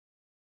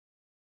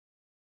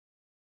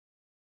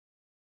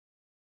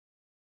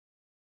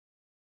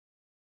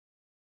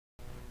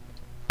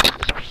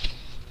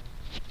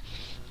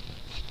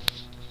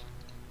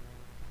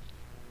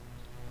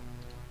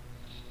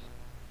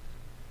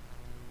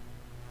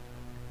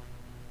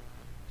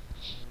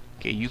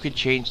Okay, you could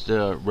change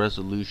the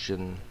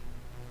resolution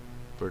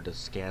for the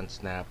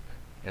Scansnap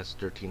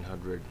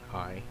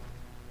S1300i.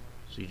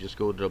 So you just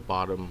go to the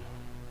bottom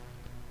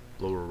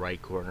lower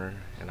right corner,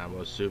 and I'm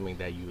assuming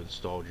that you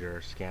installed your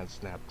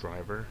Scansnap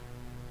driver.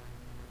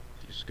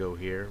 Just go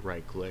here,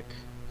 right click,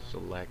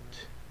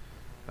 select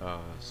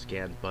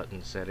scan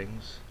button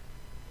settings,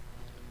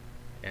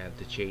 and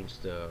to change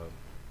the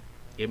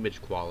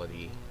image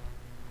quality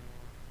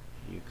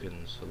you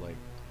can select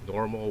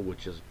normal,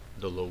 which is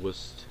the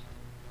lowest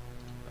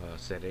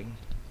setting,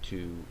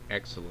 to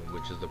excellent,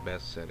 which is the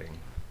best setting.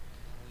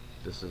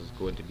 This is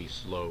going to be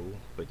slow,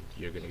 but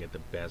you're going to get the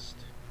best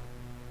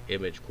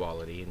image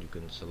quality, and you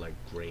can select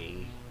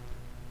gray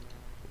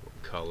or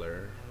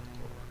color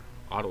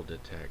or auto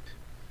detect.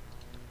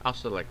 I'll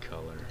select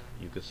color.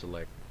 You can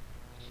select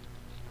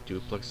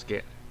duplex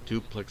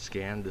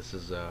scan. This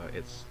is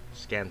it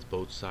scans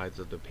both sides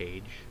of the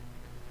page.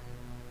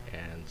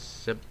 And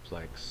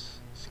simplex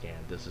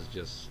scan. This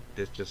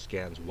just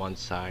scans one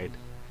side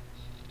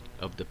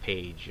of the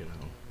page, you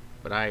know.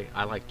 But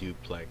I like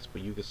duplex,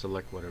 but you can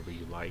select whatever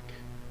you like.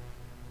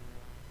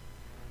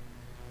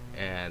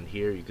 And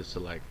here you can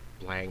select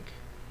blank.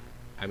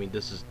 I mean,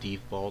 this is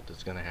default.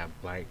 It's gonna have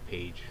blank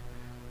page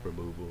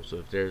removal. So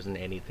if there isn't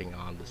anything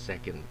on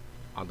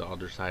the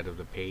other side of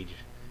the page,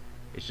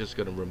 it's just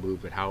gonna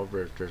remove it.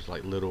 However, if there's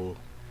like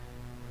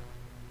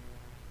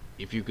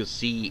if you could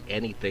see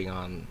anything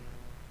on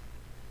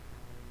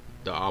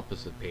the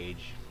opposite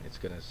page, it's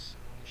gonna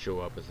show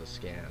up as a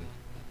scan.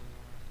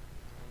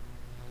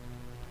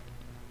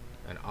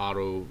 An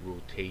auto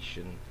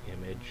rotation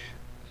image.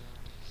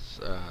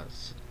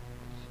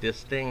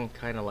 This thing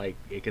kind of like,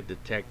 it could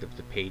detect if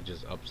the page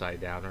is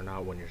upside down or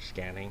not when you're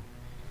scanning,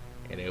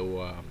 and it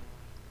will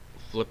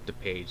flip the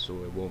page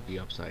so it won't be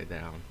upside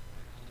down.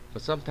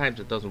 But sometimes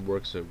it doesn't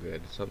work so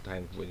good.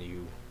 Sometimes when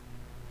you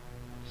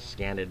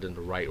scan it in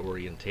the right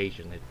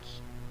orientation, it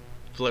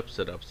flips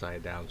it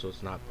upside down, so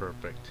it's not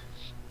perfect.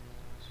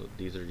 So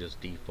these are just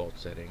default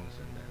settings,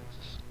 and then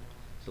just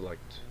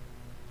select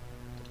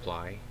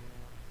apply,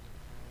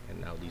 and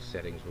now these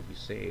settings will be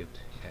saved.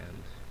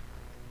 And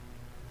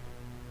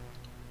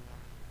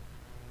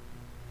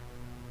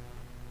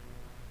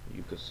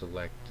you could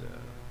select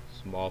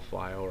small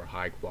file or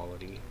high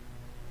quality.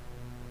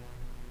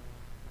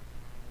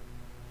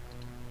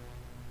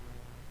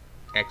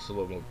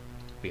 Excellent will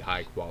be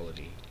high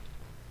quality,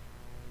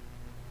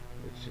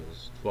 which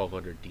is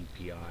 1200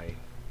 dpi,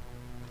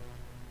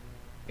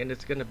 and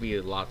it's gonna be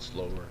a lot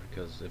slower,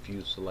 because if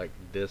you select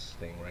this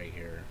thing right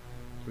here,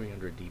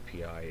 300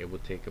 dpi, it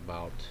would take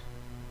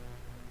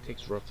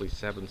takes roughly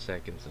 7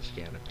 seconds to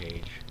scan a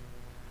page.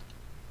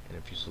 And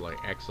if you select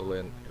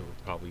excellent, it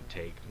would probably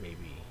take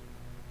maybe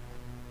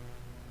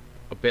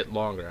a bit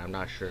longer. I'm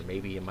not sure,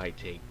 maybe it might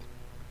take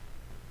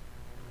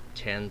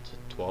 10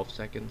 to 12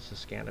 seconds to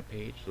scan a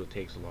page, so it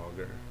takes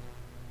longer.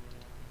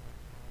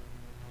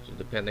 So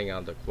depending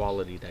on the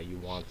quality that you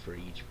want for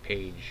each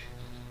page,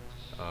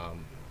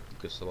 you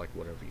could select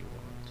whatever you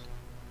want.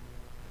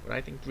 But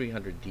I think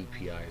 300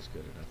 dpi is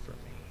good enough for me.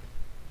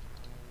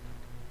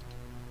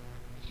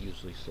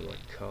 Usually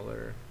select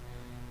color,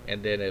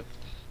 and then if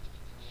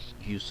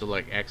you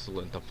select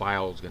excellent, the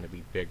file is going to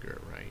be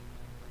bigger, right?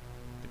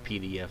 The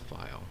PDF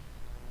file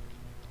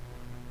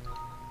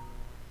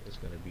is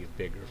going to be a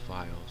bigger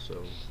file,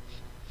 so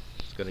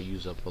it's going to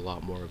use up a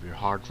lot more of your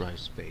hard drive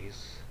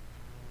space.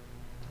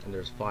 And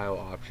there's file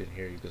option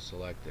here. You can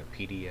select a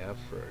PDF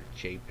or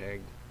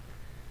JPEG.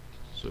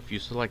 So if you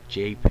select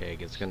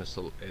JPEG,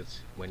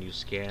 it's when you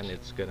scan,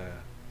 it's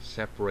gonna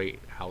separate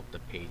out the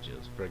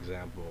pages. For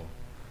example,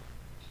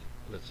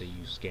 let's say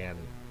you scan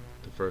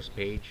the first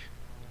page,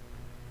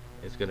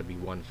 it's gonna be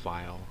one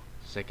file.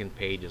 Second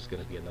page is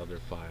gonna be another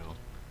file.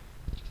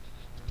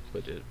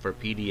 But for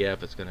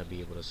PDF, it's gonna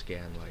be able to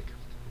scan like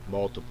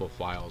multiple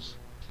files,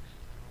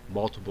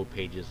 multiple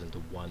pages into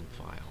one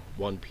file,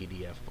 one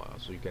PDF file.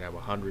 So you can have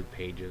 100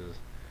 pages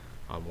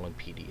on one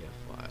PDF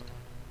file.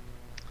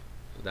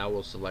 So that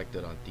will select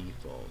it on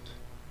default.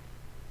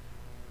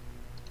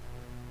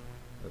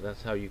 So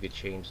that's how you could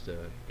change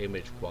the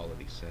image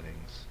quality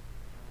settings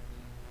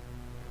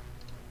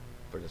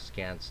for the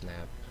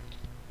Scansnap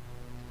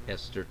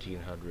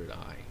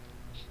S1300i.